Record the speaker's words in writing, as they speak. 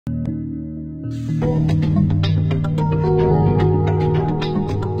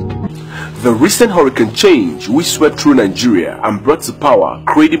The recent hurricane change, which swept through Nigeria and brought to power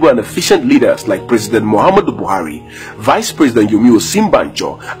credible and efficient leaders like President Muhammadu Buhari, Vice President Yomi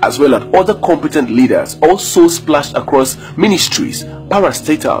Osinbajo, as well as other competent leaders, also splashed across ministries,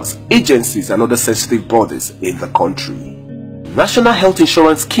 parastatals, agencies and other sensitive bodies in the country. National Health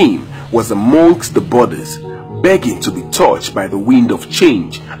Insurance Scheme was amongst the bodies begging to be touched by the wind of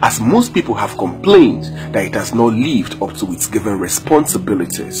change, as most people have complained that it has not lived up to its given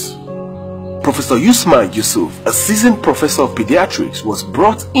responsibilities. Professor Usman Yusuf, a seasoned professor of pediatrics, was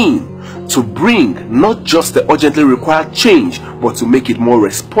brought in to bring not just the urgently required change, but to make it more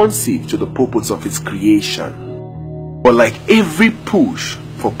responsive to the purpose of its creation. But like every push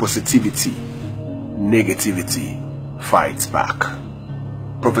for positivity, negativity fights back.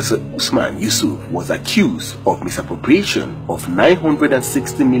 Professor Usman Yusuf was accused of misappropriation of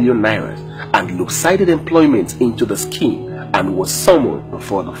 960 million naira and lopsided employment into the scheme, and was summoned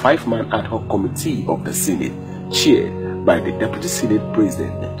before the 5-man ad hoc committee of the Senate, chaired by the Deputy Senate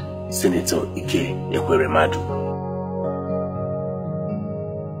President, Senator Ike Ekweremadu.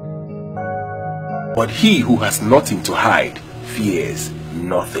 But he who has nothing to hide fears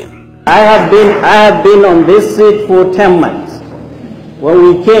nothing. I have been on this seat for 10 months. When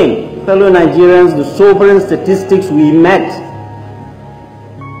we came, fellow Nigerians, the sobering statistics we met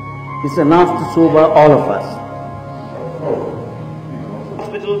is enough to sober all of us.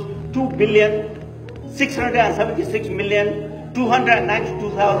 Hospitals,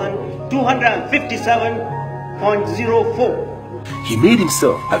 2,676,292,257.04. He made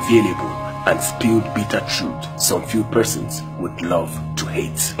himself available and spilled bitter truth some few persons would love to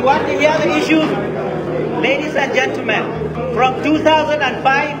hate. You want to hear the issues? Ladies and gentlemen, from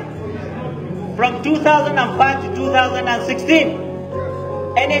 2005 to 2016,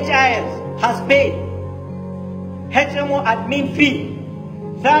 NHIS has paid HMO admin fee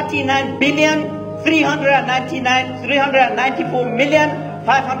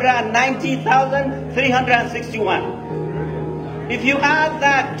 39,394,590,361. If you add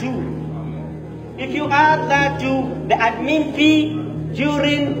that to the admin fee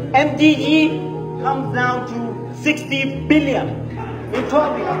during MDG, comes down to 60 billion in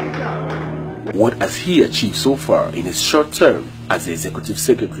 12 years. What has he achieved so far in his short term as the Executive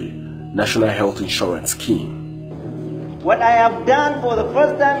Secretary, National Health Insurance Scheme? What I have done for the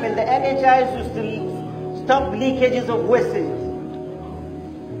first time in the NHI is to stop leakages of wastage,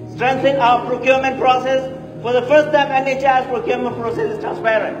 strengthen our procurement process. For the first time, NHI's procurement process is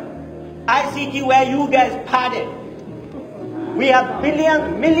transparent. ICT, where you guys padded, we have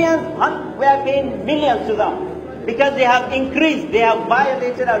billions, millions, we are paying millions to them because they have increased, they have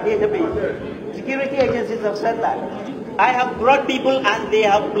violated our database. Security agencies have said that. I have brought people and they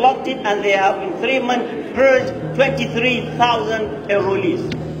have blocked it, and they have in 3 months purged 23,000 enrollees.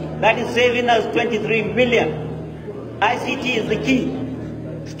 That is saving us 23 million. ICT is the key.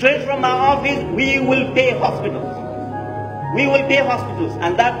 Straight from our office, we will pay hospitals. We will pay hospitals,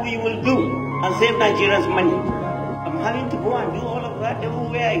 and that we will do and save Nigerians money. I'm having to go and do all of that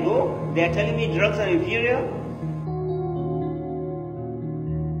everywhere I go. They are telling me drugs are inferior.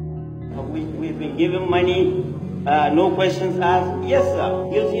 We've been given money, no questions asked. Yes, sir,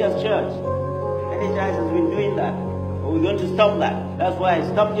 guilty as charged. NHS has been doing that. But we're going to stop that. That's why I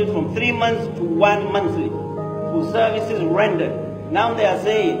stopped it from 3 months to 1 monthly for services rendered. Now they are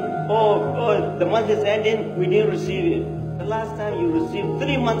saying, oh, the month is ending, we didn't receive it. The last time you received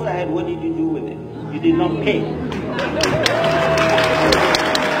 3 months ahead, what did you do with it? You did not pay. You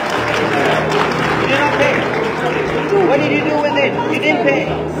did not pay. What did you do with it? You didn't pay.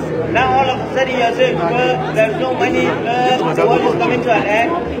 Now all of a sudden you are saying, well, there's no money, the world is coming to an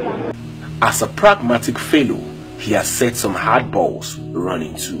end. As a pragmatic fellow, he has set some hard balls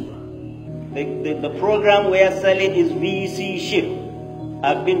running too. The program we are selling is VEC Shift.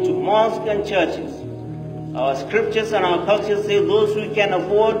 I've been to mosques and churches. Our scriptures and our culture say those who can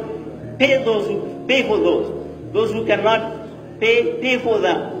afford, pay those who pay for those. Those who cannot pay for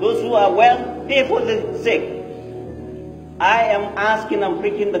them. Those who are well, pay for the sick. I am asking and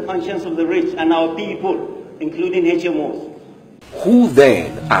pricking the conscience of the rich and our people, including HMOs. Who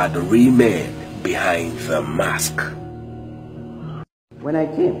then are the real men behind the mask? When I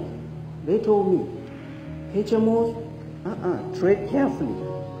came, they told me, HMOs, tread carefully.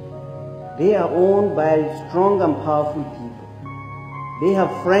 They are owned by strong and powerful people. They have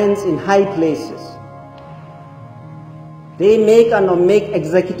friends in high places. They make and unmake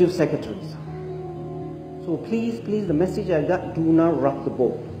executive secretaries. So please, the message I got, do not rock the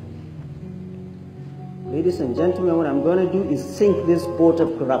boat. Ladies and gentlemen, what I'm going to do is sink this boat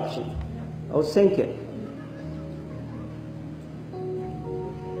of corruption. I was thinking,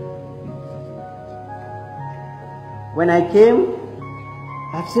 when I came,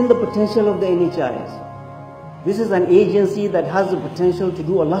 I've seen the potential of the NHIS. This is an agency that has the potential to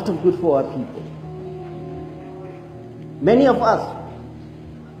do a lot of good for our people. Many of us,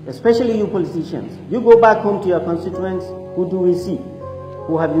 especially you politicians, you go back home to your constituents, who do we see?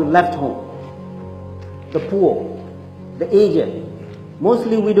 Who have you left home? The poor, the aged,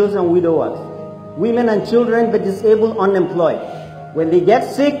 mostly widows and widowers, women and children, the disabled, unemployed. When they get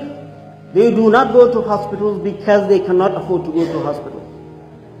sick, they do not go to hospitals because they cannot afford to go to hospitals.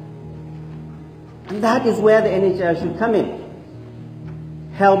 And that is where the NHS should come in.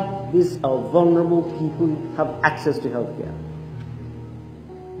 Help these vulnerable people have access to health care.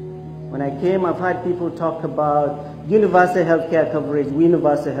 When I came, I've heard people talk about universal health care coverage,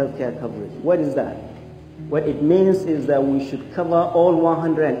 universal health care coverage. What is that? What it means is that we should cover all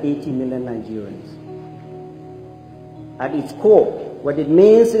 180 million Nigerians. At its core, what it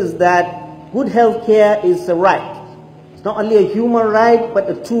means is that good health care is a right. It's not only a human right, but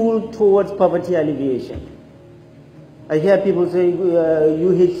a tool towards poverty alleviation. I hear people say,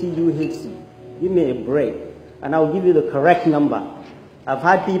 UHC, UHC. Give me a break, and I'll give you the correct number. I've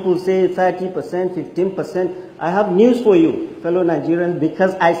had people say 30%, 15%. I have news for you, fellow Nigerians,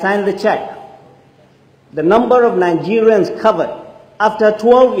 because I signed the check. The number of Nigerians covered after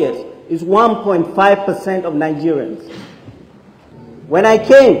 12 years is 1.5% of Nigerians. When I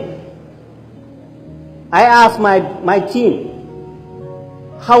came, I asked my team,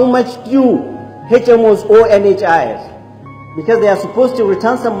 how much do HMOs owe NHIS? Because they are supposed to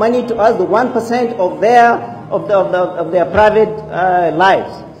return some money to us, the 1% of their private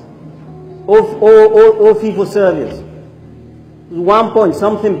lives, or fee for service.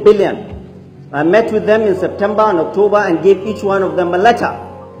 1.something billion. I met with them in September and October and gave each one of them a letter.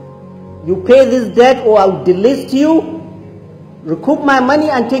 You pay this debt or I'll delist you, recoup my money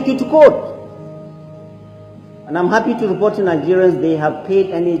and take you to court. And I'm happy to report to Nigerians they have paid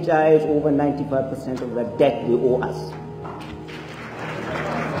NHIS over 95% of the debt they owe us.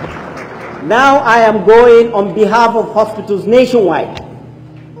 Now I am going on behalf of hospitals nationwide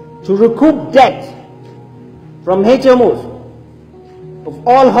to recoup debt from HMOs of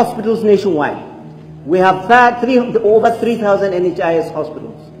all hospitals nationwide. We have over 3,000 NHIS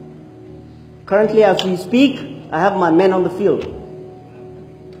hospitals. Currently, as we speak, I have my men on the field.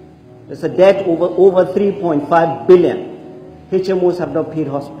 There's a debt over 3.5 billion. HMOs have not paid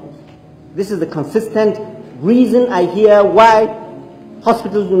hospitals. This is the consistent reason I hear why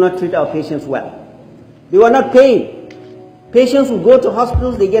hospitals do not treat our patients well. They were not paying. Patients who go to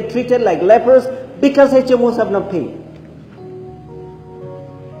hospitals, they get treated like lepers because HMOs have not paid.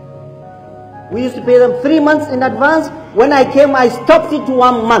 We used to pay them 3 months in advance. When I came, I stopped it to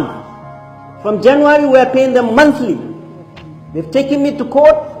 1 month. From January, we are paying them monthly. They've taken me to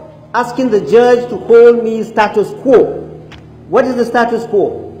court, asking the judge to hold me status quo. What is the status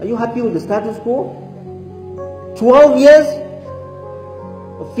quo? Are you happy with the status quo? 12 years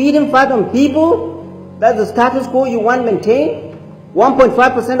of feeding fat on people? That's the status quo you want maintained?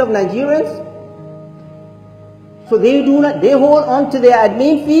 1.5% of Nigerians? So they hold on to their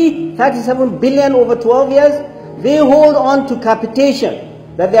admin fee, 37 billion over 12 years. They hold on to capitation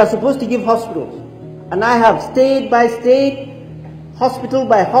that they are supposed to give hospitals. And I have state by state, hospital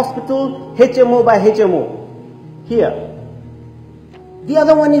by hospital, HMO by HMO. Here. The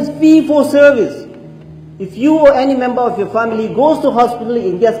other one is fee for service. If you or any member of your family goes to hospital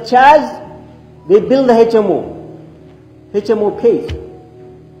and gets charged, they bill the HMO. HMO pays.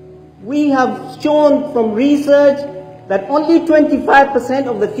 We have shown from research that only 25%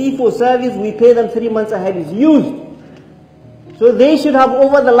 of the fee for service we pay them 3 months ahead is used. So they should have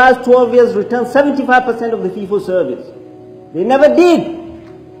over the last 12 years returned 75% of the fee for service. They never did.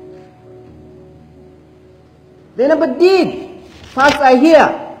 They never did. First I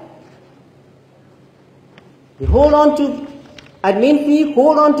hear. They hold on to admin fee,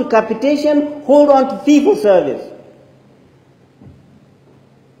 hold on to capitation, hold on to fee for service.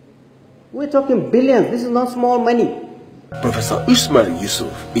 We're talking billions. This is not small money. Professor Usman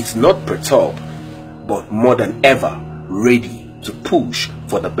Yusuf is not perturbed, but more than ever ready to push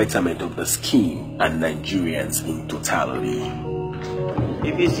for the betterment of the scheme and Nigerians in totality.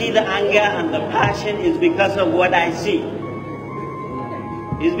 If you see the anger and the passion, it's because of what I see.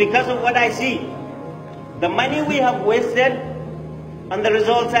 It's because of what I see. The money we have wasted and the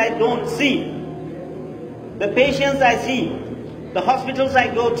results I don't see. The patients I see. The hospitals I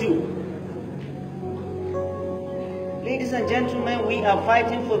go to. Ladies and gentlemen, we are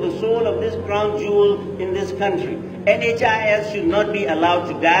fighting for the soul of this crown jewel in this country. NHIS should not be allowed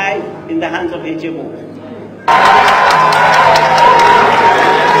to die in the hands of HMOs.